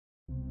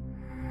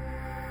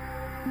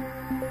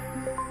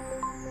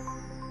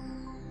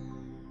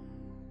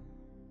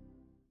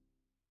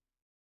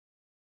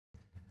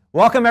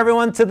Welcome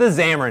everyone to the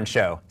Xamarin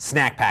Show,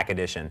 Snack Pack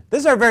Edition.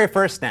 This is our very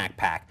first Snack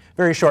Pack.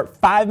 Very short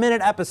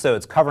 5-minute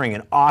episodes covering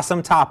an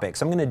awesome topic.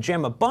 So I'm going to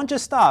jam a bunch of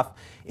stuff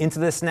into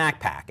this Snack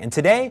Pack. And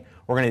today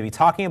we're going to be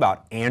talking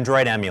about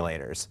Android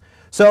emulators.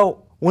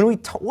 So when we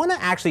want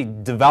to actually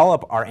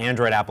develop our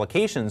Android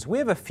applications, we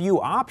have a few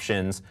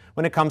options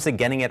when it comes to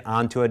getting it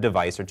onto a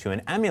device or to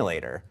an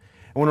emulator.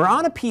 And when we're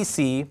on a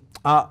PC,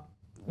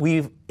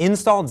 we've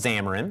installed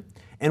Xamarin.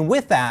 And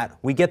with that,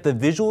 we get the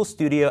Visual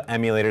Studio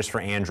emulators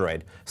for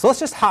Android. So let's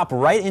just hop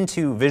right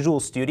into Visual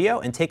Studio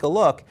and take a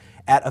look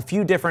at a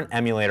few different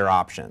emulator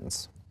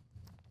options.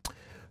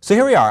 So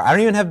here we are. I don't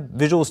even have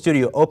Visual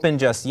Studio open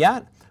just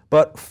yet,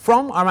 but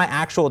from my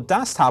actual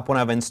desktop, when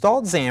I've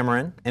installed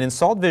Xamarin and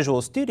installed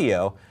Visual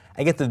Studio,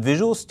 I get the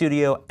Visual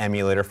Studio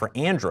emulator for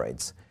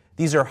Androids.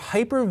 These are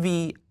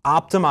Hyper-V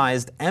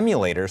optimized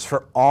emulators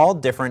for all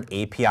different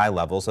API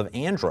levels of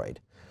Android.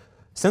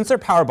 Since they're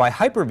powered by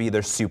Hyper-V,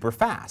 they're super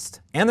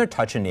fast, and they're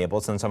touch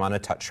enabled since I'm on a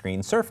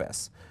touchscreen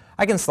surface.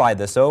 I can slide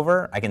this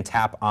over, I can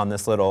tap on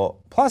this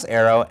little plus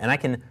arrow, and I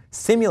can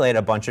simulate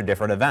a bunch of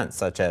different events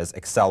such as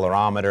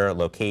accelerometer,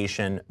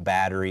 location,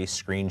 battery,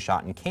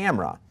 screenshot, and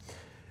camera.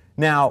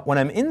 Now, when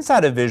I'm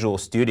inside of Visual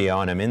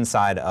Studio and I'm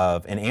inside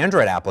of an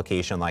Android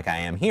application like I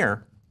am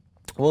here,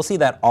 we'll see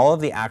that all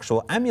of the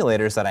actual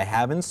emulators that I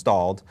have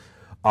installed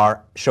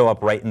show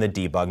up right in the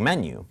debug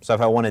menu. So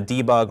if I want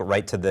to debug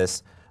right to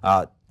this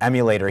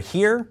emulator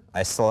here,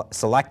 I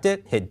select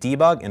it, hit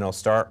debug, and it'll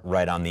start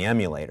right on the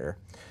emulator.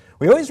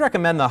 We always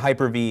recommend the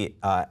Hyper-V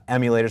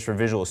emulators for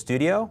Visual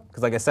Studio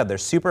because, like I said, they're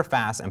super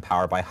fast and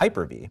powered by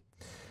Hyper-V.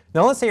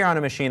 Now let's say you're on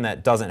a machine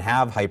that doesn't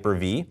have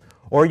Hyper-V,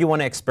 or you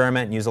want to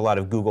experiment and use a lot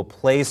of Google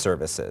Play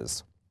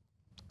services.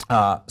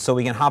 So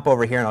we can hop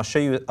over here and I'll show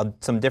you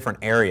some different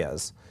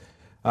areas.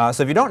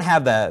 So if you don't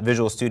have the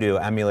Visual Studio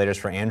emulators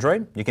for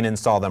Android, you can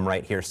install them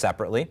right here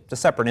separately. It's a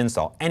separate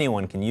install.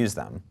 Anyone can use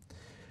them.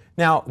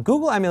 Now,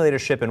 Google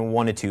emulators ship in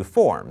one of two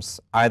forms,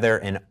 either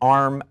an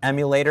ARM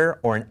emulator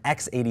or an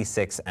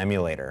x86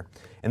 emulator.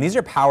 And these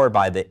are powered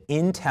by the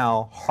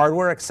Intel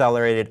Hardware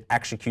Accelerated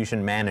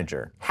Execution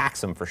Manager,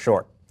 HAXM for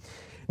short.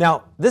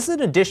 Now, this is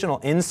an additional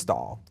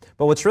install,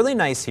 but what's really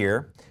nice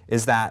here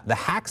is that the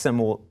HAXM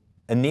will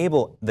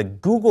enable the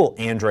Google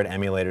Android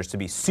emulators to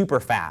be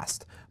super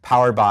fast,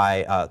 powered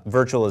by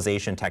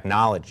virtualization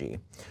technology.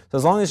 So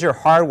as long as your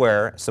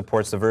hardware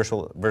supports the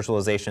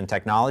virtualization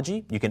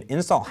technology, you can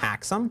install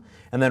HAXM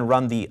and then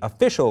run the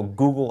official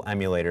Google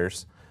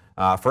emulators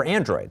for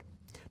Android.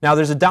 Now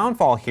there's a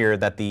downfall here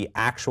that the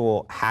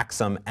actual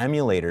HAXM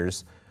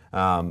emulators,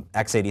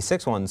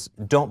 x86 ones,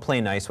 don't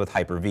play nice with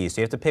Hyper-V, so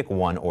you have to pick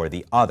one or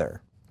the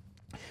other.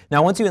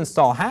 Now once you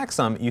install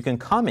HAXM, you can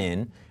come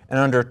in and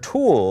under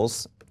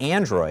Tools,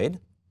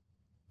 Android,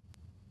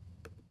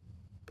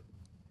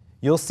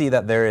 you'll see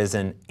that there is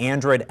an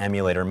Android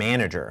Emulator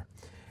Manager.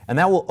 And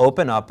that will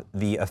open up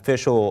the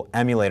official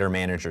emulator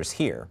managers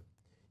here.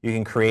 You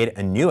can create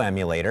a new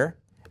emulator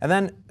and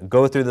then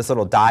go through this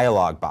little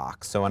dialog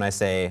box. So when I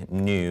say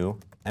New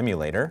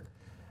Emulator,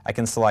 I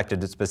can select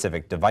a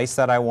specific device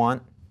that I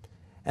want,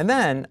 and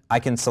then I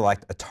can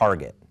select a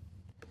target.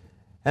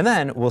 And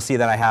then we'll see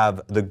that I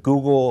have the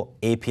Google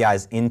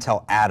API's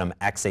Intel Atom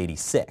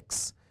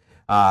x86.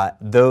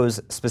 Those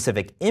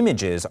specific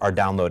images are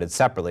downloaded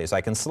separately. So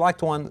I can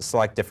select one,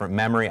 select different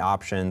memory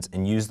options,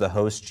 and use the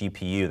host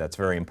GPU. That's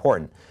very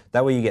important.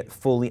 That way you get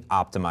fully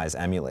optimized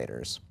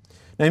emulators.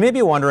 Now you may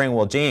be wondering,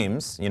 well,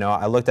 James,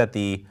 I looked at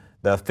the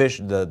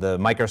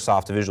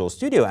Microsoft Visual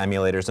Studio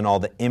emulators and all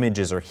the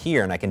images are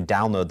here and I can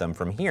download them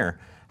from here.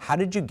 How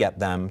did you get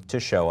them to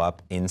show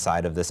up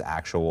inside of this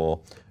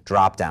actual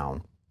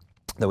drop-down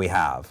that we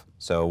have?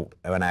 So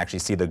when I actually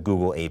see the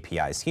Google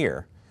APIs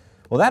here.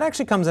 Well, that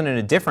actually comes in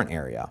a different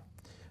area.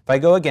 If I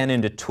go again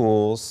into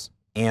Tools,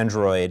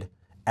 Android,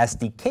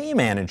 SDK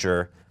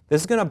Manager,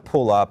 this is going to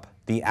pull up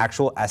the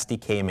actual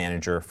SDK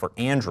Manager for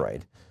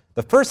Android.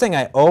 The first thing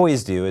I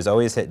always do is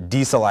always hit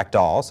deselect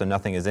all, so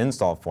nothing is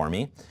installed for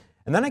me.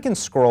 And then I can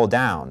scroll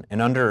down,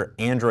 and under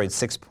Android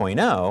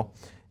 6.0,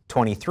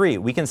 23,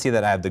 we can see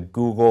that I have the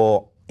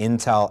Google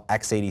Intel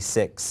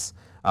x86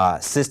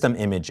 system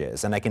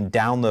images, and I can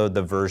download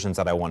the versions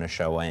that I want to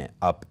show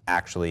up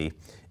actually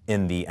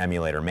in the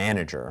emulator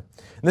manager.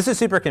 And this is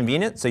super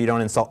convenient, so you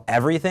don't install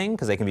everything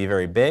because they can be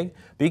very big,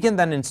 but you can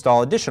then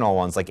install additional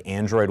ones like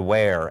Android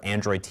Wear,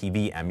 Android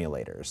TV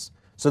emulators.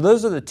 So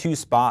those are the two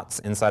spots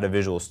inside of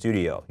Visual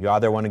Studio. You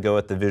either want to go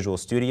with the Visual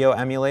Studio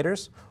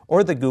emulators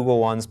or the Google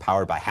ones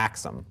powered by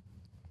HAXM.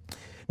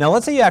 Now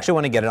let's say you actually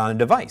want to get it on a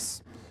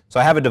device. So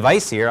I have a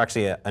device here,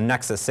 actually a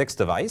Nexus 6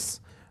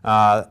 device,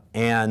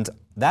 and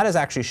that is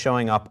actually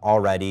showing up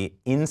already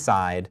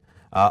inside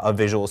of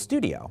Visual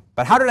Studio.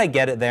 But how did I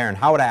get it there, and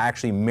how would I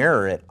actually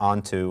mirror it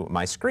onto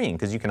my screen?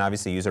 Because you can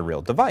obviously use a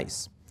real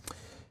device.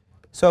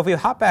 So if we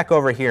hop back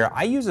over here,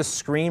 I use a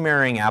screen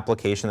mirroring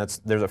application.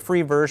 There's a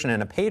free version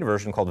and a paid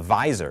version called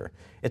Visor.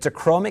 It's a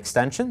Chrome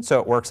extension, so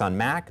it works on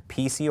Mac,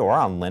 PC, or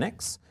on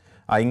Linux.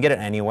 You can get it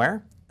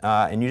anywhere.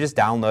 and you just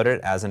download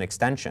it as an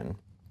extension.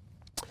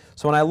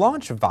 So when I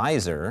launch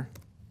Visor,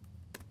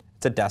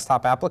 it's a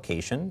desktop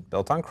application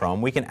built on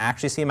Chrome. We can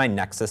actually see my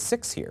Nexus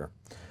 6 here.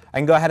 I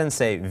can go ahead and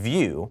say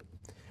View.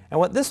 And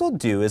what this will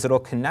do is it'll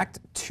connect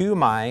to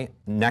my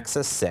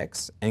Nexus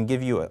 6 and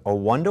give you a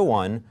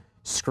one-to-one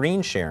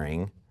screen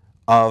sharing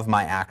of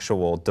my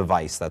actual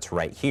device that's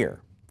right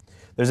here.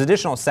 There's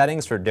additional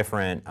settings for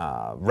different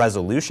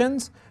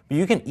resolutions, but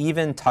you can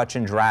even touch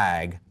and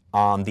drag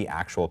on the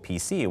actual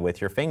PC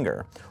with your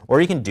finger, or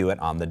you can do it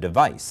on the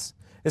device.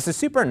 This is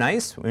super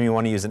nice when you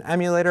want to use an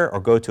emulator or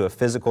go to a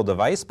physical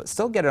device, but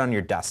still get it on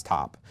your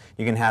desktop.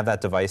 You can have that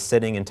device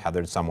sitting and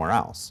tethered somewhere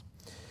else.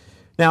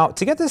 Now,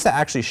 to get this to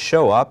actually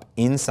show up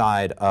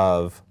inside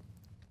of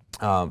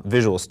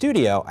Visual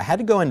Studio, I had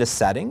to go into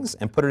Settings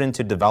and put it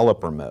into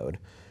Developer mode.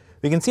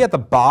 You can see at the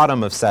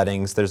bottom of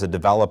Settings, there's a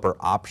Developer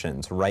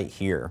Options right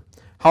here.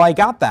 How I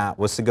got that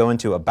was to go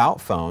into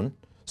About Phone,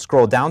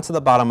 scroll down to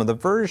the bottom of the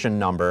version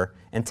number,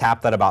 and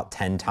tap that about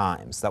 10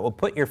 times. That will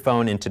put your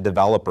phone into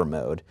Developer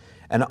mode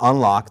and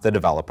unlock the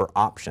Developer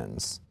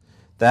Options.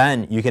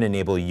 Then you can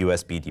enable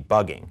USB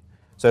debugging.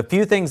 So a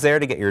few things there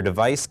to get your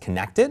device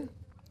connected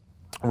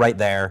right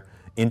there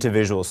into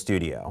Visual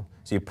Studio.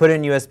 So you put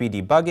in USB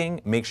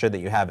debugging, make sure that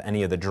you have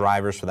any of the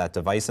drivers for that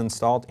device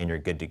installed, and you're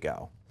good to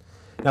go.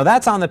 Now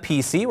that's on the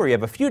PC where you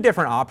have a few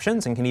different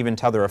options and can even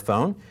tether a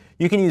phone.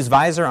 You can use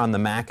Visor on the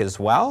Mac as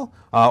well,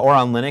 or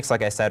on Linux,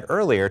 like I said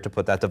earlier, to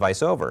put that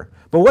device over.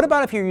 But what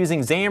about if you're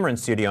using Xamarin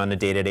Studio on a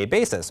day-to-day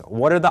basis?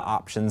 What are the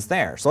options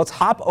there? So let's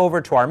hop over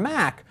to our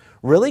Mac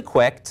really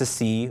quick to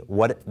see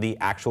what the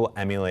actual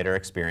emulator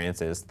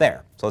experience is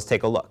there. So let's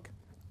take a look.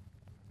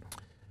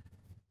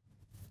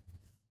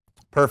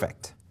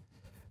 Perfect.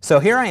 So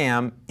here I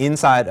am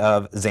inside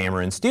of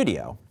Xamarin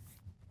Studio.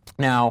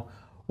 Now,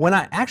 when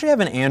I actually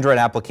have an Android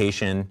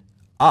application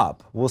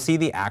up, we'll see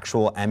the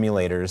actual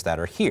emulators that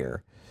are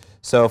here.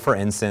 So for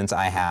instance,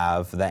 I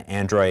have the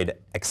Android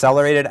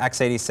Accelerated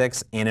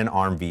x86 and an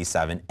ARM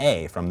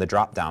v7a from the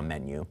drop-down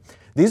menu.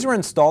 These were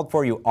installed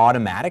for you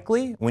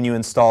automatically when you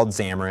installed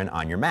Xamarin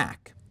on your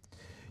Mac.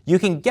 You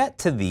can get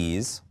to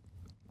these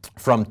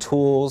from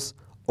Tools,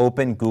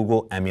 Open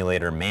Google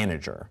Emulator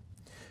Manager.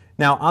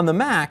 Now on the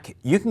Mac,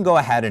 you can go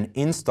ahead and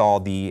install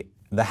the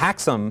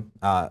Haxum,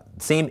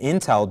 same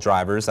Intel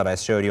drivers that I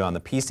showed you on the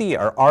PC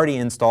are already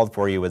installed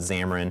for you with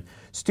Xamarin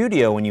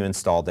Studio when you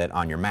installed it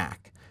on your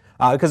Mac.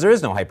 Because there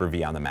is no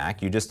Hyper-V on the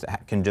Mac, you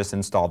can just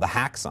install the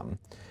Haxum.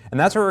 And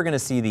that's where we're going to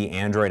see the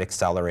Android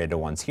accelerated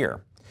ones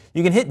here.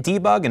 You can hit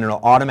debug and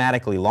it'll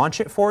automatically launch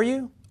it for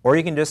you, or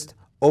you can just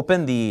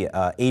open the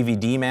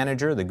AVD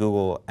manager, the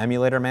Google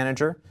Emulator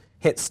Manager,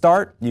 hit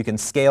start, you can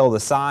scale the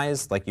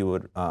size like you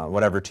would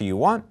whatever to you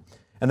want,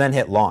 and then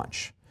hit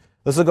launch.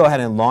 This will go ahead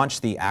and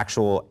launch the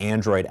actual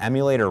Android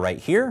emulator right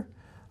here.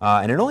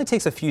 And it only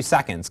takes a few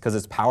seconds because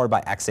it's powered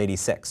by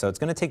x86. So it's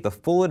going to take the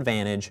full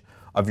advantage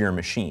of your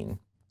machine.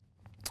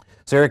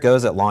 So here it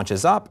goes, it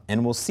launches up,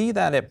 and we'll see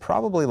that it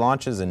probably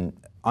launches in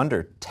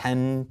under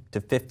 10 to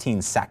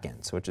 15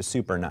 seconds, which is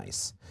super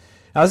nice.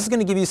 Now this is going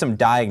to give you some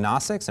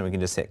diagnostics, and we can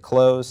just hit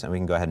close, and we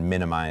can go ahead and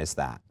minimize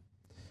that.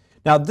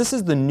 Now this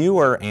is the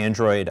newer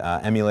Android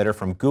emulator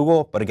from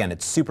Google, but again,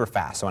 it's super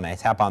fast. So when I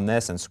tap on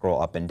this and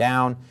scroll up and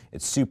down,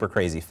 it's super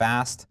crazy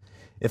fast.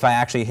 If I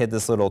actually hit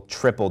this little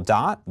triple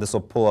dot, this will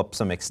pull up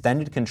some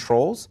extended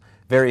controls,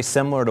 very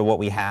similar to what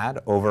we had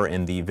over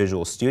in the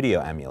Visual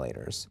Studio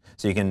emulators.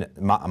 So you can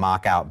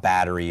mock out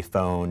battery,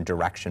 phone,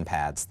 direction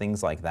pads,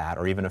 things like that,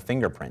 or even a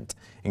fingerprint,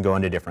 and go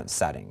into different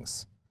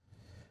settings.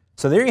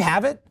 So there you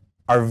have it,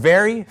 our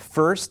very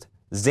first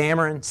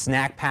Xamarin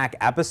Snack Pack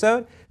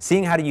episode,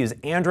 seeing how to use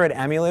Android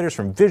emulators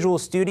from Visual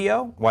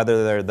Studio,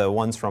 whether they're the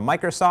ones from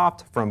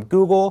Microsoft, from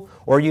Google,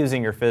 or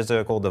using your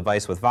physical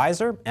device with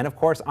Visor, and of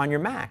course on your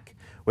Mac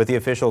with the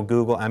official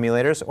Google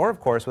emulators, or of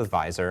course with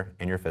Visor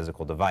in your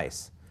physical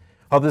device.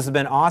 Hope this has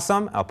been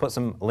awesome. I'll put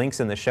some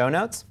links in the show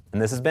notes,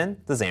 and this has been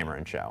The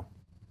Xamarin Show.